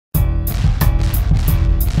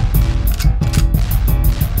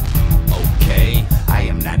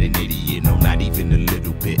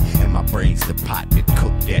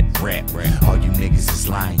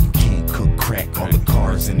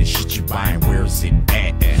and the shit you buying, where's it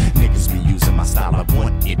at? Niggas be using my style, I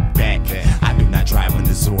want it back. I do not drive in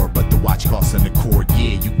the Zor, but the watch costs in the court.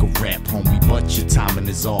 Yeah, you can rap, homie, but your timing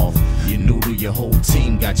is off. You noodle, your whole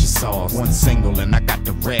team got your sauce. One single and I got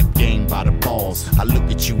the rap game by the balls. I look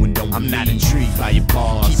at you and don't I'm not intrigued by your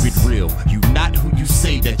bars. Keep it real, you not who you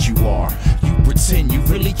say that you are. You pretend you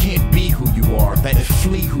really can't be who you are. Better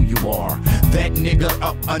flee who you are. That nigga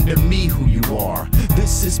up under me who you are.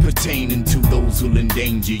 This is pertaining to those who'll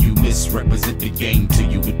endanger you. Misrepresent the game to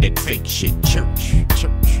you with that fake shit. Church.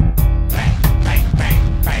 Bang, bang,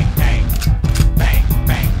 bang, bang, bang. Bang,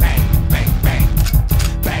 bang, bang, bang, bang.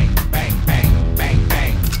 Bang, bang, bang, bang,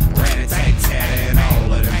 bang. Rat-a-tat-tat and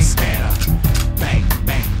all of them scatter. Bang,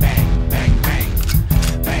 bang, bang, bang, bang.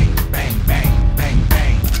 Bang, bang, bang, bang,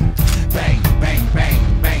 bang. Bang, bang,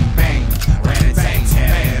 bang, bang, bang. Rat-a-tat-tat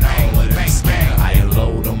and all of them scatter. I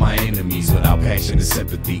unload on my enemies without passion and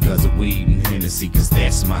sympathy, cause of weed and Hennessy, cause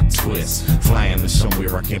that's my twist. Flying to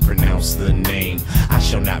somewhere I can't pronounce the name. I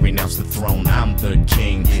shall not renounce the throne, I'm the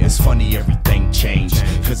king. It's funny everything changed,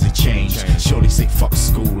 cause it changed. Shorty say fuck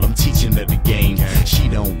school, I'm teaching her the game. She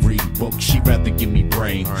don't read books, she rather give me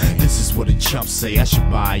brain. This is what a chump say, I should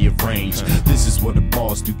buy a range. This is what the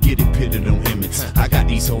boss do, get it pitted on limits. I got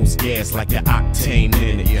these hoes gas like the octane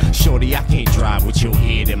in it. Shorty, I can't drive with your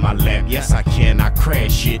head in my lap. Yes I can, I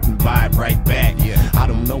crash it and buy it right back. I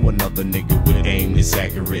don't know another nigga with aim that's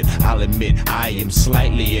accurate. I'll admit I am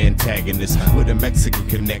slightly antagonist. With a Mexican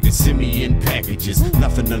connected, send me in packages.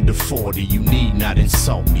 Nothing under 40, you need not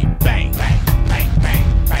insult me. Bang, bang, bang, bang,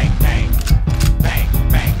 bang, bang. Bang,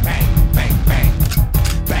 bang, bang, bang, bang.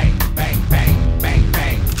 Bang, bang, bang, bang,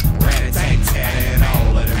 bang. Rat-a-tat-tat and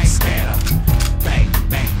all of them scatter. Bang,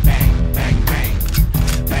 bang, bang, bang, bang.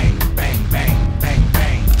 Bang, bang, bang, bang,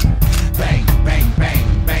 bang. Bang, bang,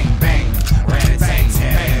 bang, bang, bang.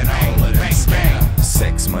 Rat-a-tat-tat and all of them scatter.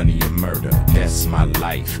 Sex, money, and murder, that's my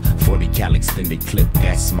life. 40 cal extended clip,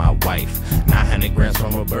 that's my wife. 900 grams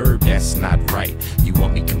from a bird, that's not right. You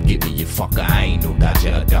want me, come get me, you fucker. I ain't no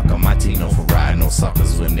dodger or ducker. My team don't for riding no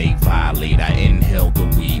suckers when they violate. I inhale the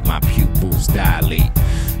weed, my pupils dilate.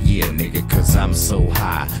 Yeah, nigga, cause I'm so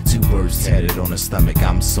high. 2 birds tatted on the stomach,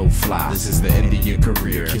 I'm so fly. This is the end of your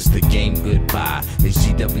career, kiss the game goodbye. It's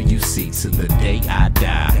GWC to the day I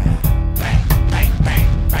die.